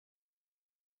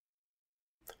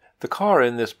The car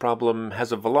in this problem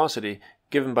has a velocity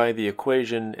given by the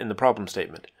equation in the problem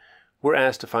statement. We're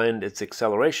asked to find its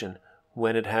acceleration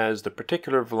when it has the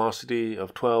particular velocity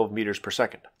of 12 meters per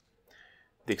second.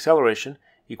 The acceleration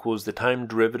equals the time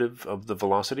derivative of the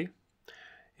velocity.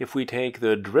 If we take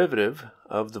the derivative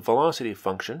of the velocity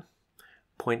function,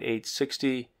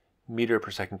 0.860 meter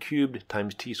per second cubed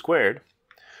times t squared,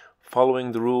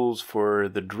 following the rules for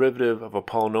the derivative of a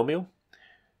polynomial,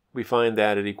 we find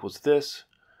that it equals this,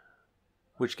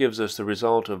 which gives us the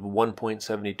result of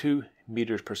 1.72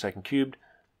 meters per second cubed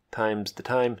times the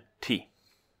time t.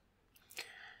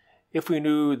 If we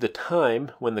knew the time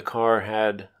when the car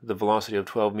had the velocity of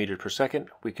 12 meters per second,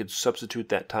 we could substitute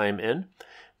that time in.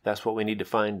 That's what we need to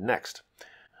find next.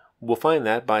 We'll find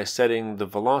that by setting the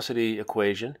velocity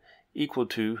equation equal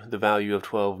to the value of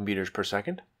 12 meters per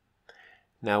second.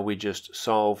 Now we just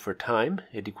solve for time.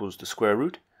 It equals the square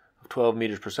root of 12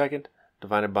 meters per second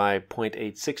divided by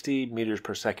 0.860 meters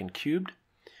per second cubed.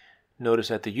 Notice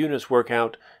that the units work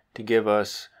out to give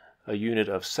us a unit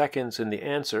of seconds in the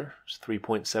answer. It's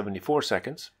 3.74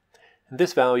 seconds. And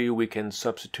this value we can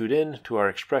substitute in to our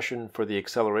expression for the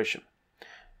acceleration.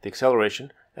 The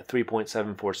acceleration at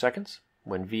 3.74 seconds,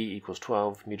 when v equals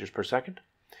 12 meters per second,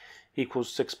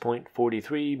 equals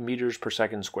 6.43 meters per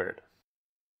second squared.